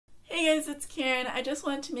Hey guys, it's Karen. I just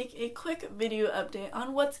wanted to make a quick video update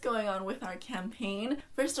on what's going on with our campaign.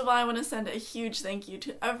 First of all, I want to send a huge thank you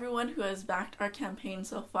to everyone who has backed our campaign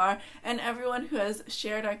so far and everyone who has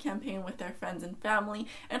shared our campaign with their friends and family,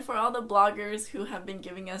 and for all the bloggers who have been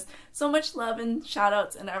giving us so much love and shout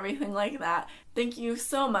outs and everything like that. Thank you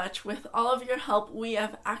so much. With all of your help, we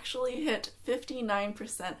have actually hit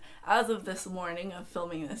 59% as of this morning of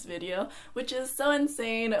filming this video, which is so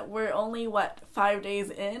insane. We're only, 5 days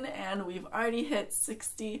in, and we've already hit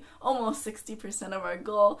almost 60% of our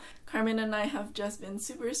goal. Carmen and I have just been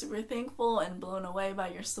super thankful and blown away by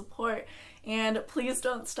your support, and please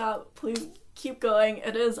don't stop. Please keep going.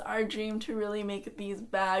 It is our dream to really make these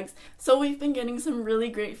bags. So we've been getting some really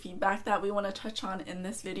great feedback that we want to touch on in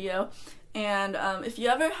this video. And if you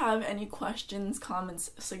ever have any questions,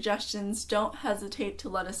 comments, suggestions, don't hesitate to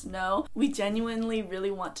let us know. We genuinely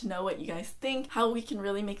really want to know what you guys think, how we can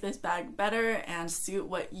really make this bag better and suit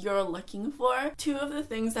what you're looking for. Two of the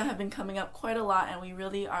things that have been coming up quite a lot and we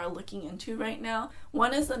really are looking into right now.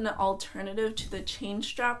 One is an alternative to the chain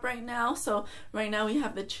strap right now. So right now we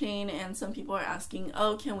have the chain and some people are asking,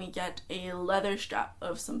 oh, can we get a leather strap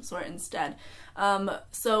of some sort instead?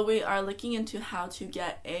 So we are looking into how to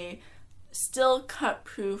get a still cut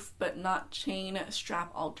proof but not chain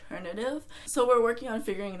strap alternative. So we're working on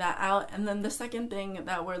figuring that out. And then the second thing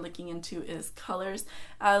that we're looking into is colors.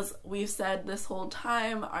 As we've said this whole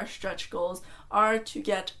time, our stretch goals are to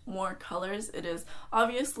get more colors. It is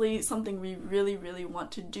obviously something we really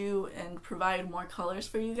want to do and provide more colors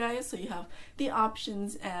for you guys, so you have the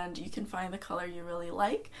options and you can find the color you really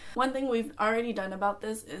like. One thing we've already done about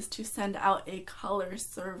this is to send out a color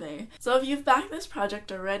survey. So if you've backed this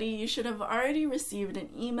project already, you should have already received an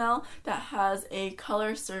email that has a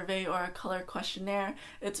color survey or a color questionnaire.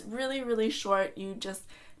 It's really short. You just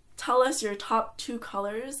tell us your top 2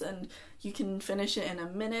 colors and you can finish it in a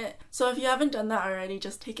minute. So if you haven't done that already,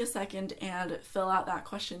 just take a second and fill out that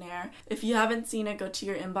questionnaire. If you haven't seen it, go to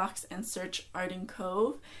your inbox and search Arden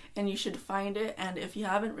Cove and you should find it. And if you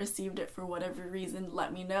haven't received it for whatever reason,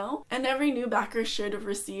 let me know. And every new backer should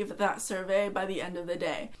receive that survey by the end of the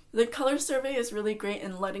day. The color survey is really great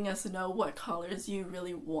in letting us know what colors you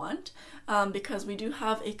really want, because we do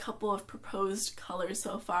have a couple of proposed colors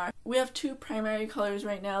so far. We have 2 primary colors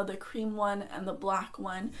right now, the cream one and the black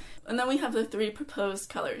one. And then we have the 3 proposed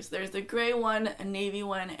colors. There's the gray one, a navy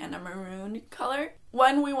one, and a maroon color.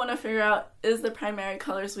 One we want to figure out is the primary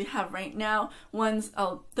colors we have right now. One's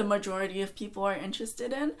the majority of people are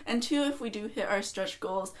interested in. And 2, if we do hit our stretch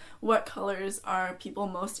goals, what colors are people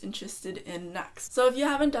most interested in next? So if you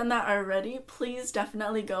haven't done that already, please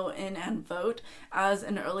definitely go in and vote. As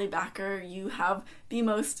an early backer, you have the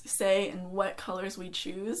most say in what colors we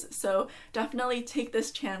choose. So definitely take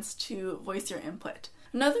this chance to voice your input.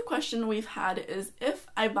 Another question we've had is, if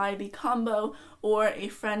I buy the combo or a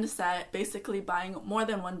friend set, basically buying more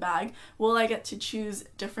than one bag, will I get to choose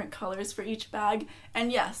different colors for each bag?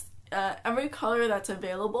 And yes, every color that's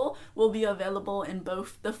available will be available in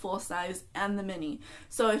both the full size and the mini.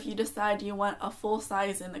 So if you decide you want a full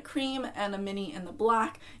size in the cream and a mini in the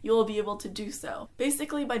black, you will be able to do so.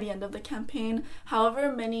 Basically, by the end of the campaign,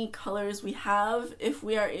 however many colors we have, if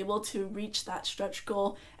we are able to reach that stretch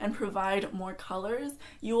goal and provide more colors,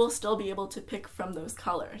 you will still be able to pick from those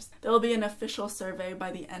colors. There will be an official survey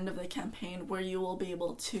by the end of the campaign where you will be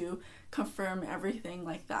able to confirm everything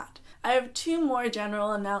like that. I have 2 more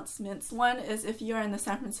general announcements. One is, if you are in the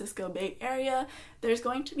San Francisco Bay Area, there's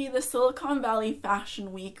going to be the Silicon Valley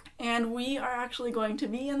Fashion Week, and we are actually going to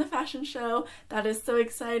be in the fashion show. That is so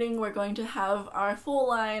exciting. We're going to have our full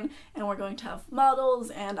line and we're going to have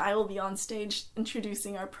models, and I will be on stage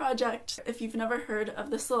introducing our project. If you've never heard of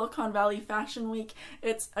the Silicon Valley Fashion Week,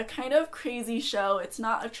 it's a kind of crazy show. It's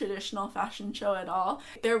not a traditional fashion show at all.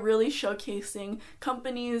 They're really showcasing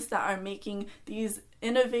companies that are making these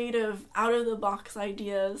innovative, out-of-the-box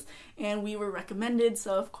ideas, and we were recommended,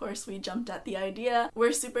 so of course we jumped at the idea.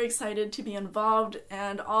 We're super excited to be involved,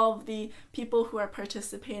 and all of the people who are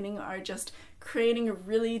participating are just creating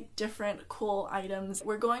really different, cool items.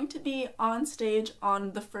 We're going to be on stage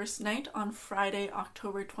on the first night on Friday,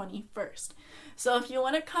 October 21st. So if you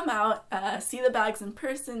want to come out, see the bags in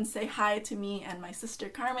person, say hi to me and my sister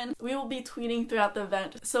Carmen, we will be tweeting throughout the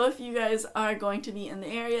event. So if you guys are going to be in the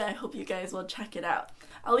area, I hope you guys will check it out.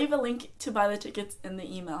 I'll leave a link to buy the tickets in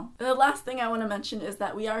the email. And the last thing I want to mention is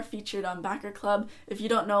that we are featured on Backer Club. If you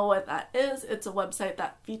don't know what that is, it's a website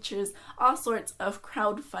that features all sorts of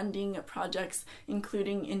crowdfunding projects,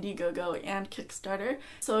 including Indiegogo and Kickstarter.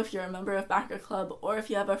 So if you're a member of Backer Club, or if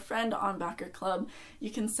you have a friend on Backer Club,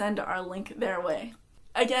 you can send our link their way.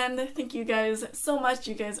 Again, thank you guys so much.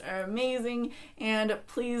 You guys are amazing, and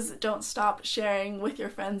please don't stop sharing with your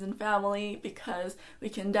friends and family because we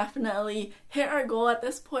can definitely hit our goal at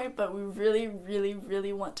this point, but we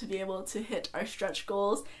really want to be able to hit our stretch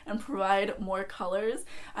goals and provide more colors.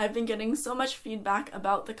 I've been getting so much feedback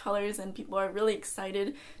about the colors and people are really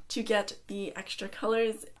excited to get the extra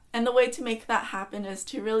colors. And the way to make that happen is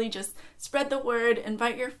to really just spread the word,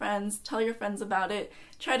 invite your friends, tell your friends about it,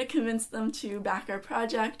 try to convince them to back our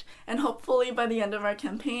project, and hopefully by the end of our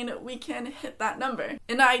campaign we can hit that number.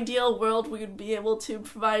 In an ideal world we would be able to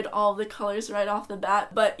provide all the colors right off the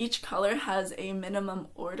bat, but each color has a minimum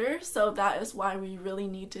order, so that is why we really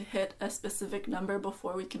need to hit a specific number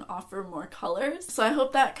before we can offer more colors. So I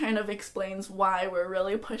hope that kind of explains why we're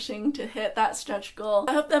really pushing to hit that stretch goal.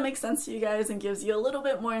 I hope that makes sense to you guys and gives you a little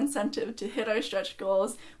bit more incentive to hit our stretch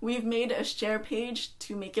goals. We've made a share page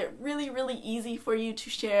to make it really easy for you to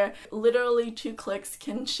share. Literally 2 clicks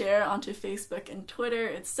can share onto Facebook and Twitter.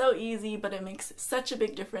 It's so easy, but it makes such a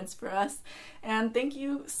big difference for us. And thank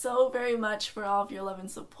you so very much for all of your love and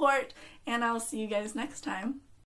support, and I'll see you guys next time.